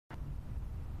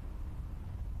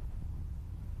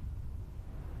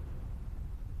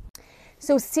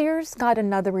So Sears got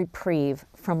another reprieve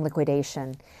from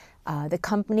liquidation. The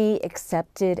company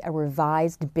accepted a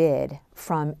revised bid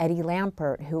from Eddie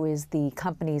Lampert, who is the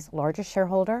company's largest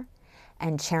shareholder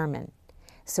and chairman.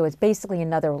 So it's basically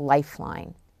another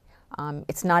lifeline.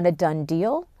 It's not a done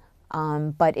deal,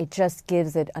 but it just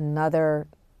gives it another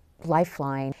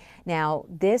lifeline. Now,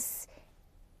 this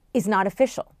is not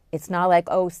official. It's not like,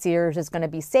 oh, Sears is going to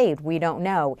be saved. We don't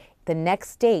know. The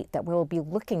next date that we'll be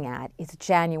looking at is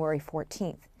January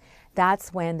 14th.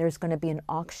 That's when there's going to be an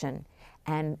auction,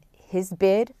 and his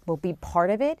bid will be part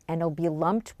of it, and it'll be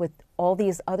lumped with all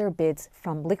these other bids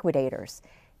from liquidators.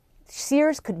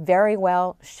 Sears could very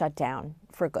well shut down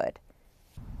for good.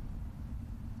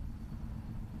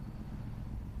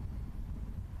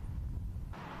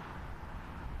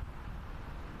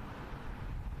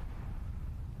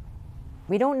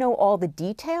 We don't know all the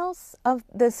details of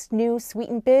this new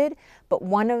sweetened bid, but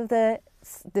one of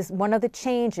the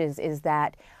changes is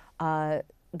that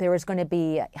there is going to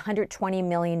be $120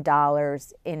 million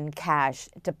in cash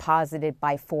deposited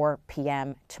by 4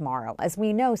 p.m. tomorrow. As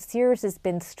we know, Sears has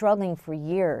been struggling for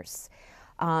years.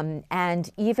 And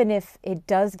even if it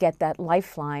does get that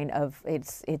lifeline of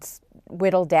it's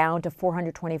whittled down to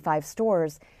 425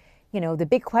 stores, you know, the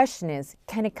big question is,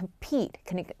 can it compete?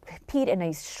 Can it compete in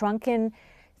a shrunken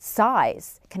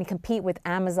size? Can it compete with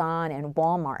Amazon and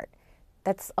Walmart?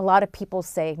 That's a lot of people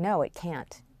say, no, it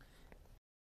can't.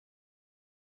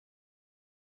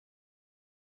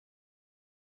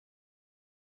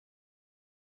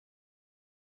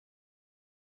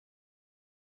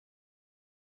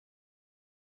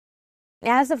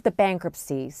 As of the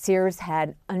bankruptcy, Sears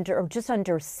had just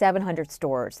under 700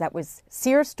 stores. That was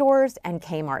Sears stores and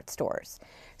Kmart stores.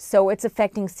 So it's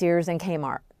affecting Sears and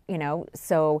Kmart, you know.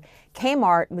 So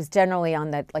Kmart was generally on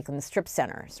the strip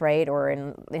centers, right, or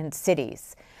in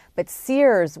cities. But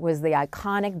Sears was the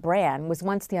iconic brand, was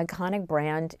once the iconic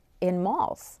brand in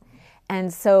malls.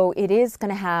 And so it is going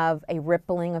to have a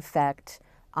rippling effect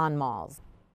on malls.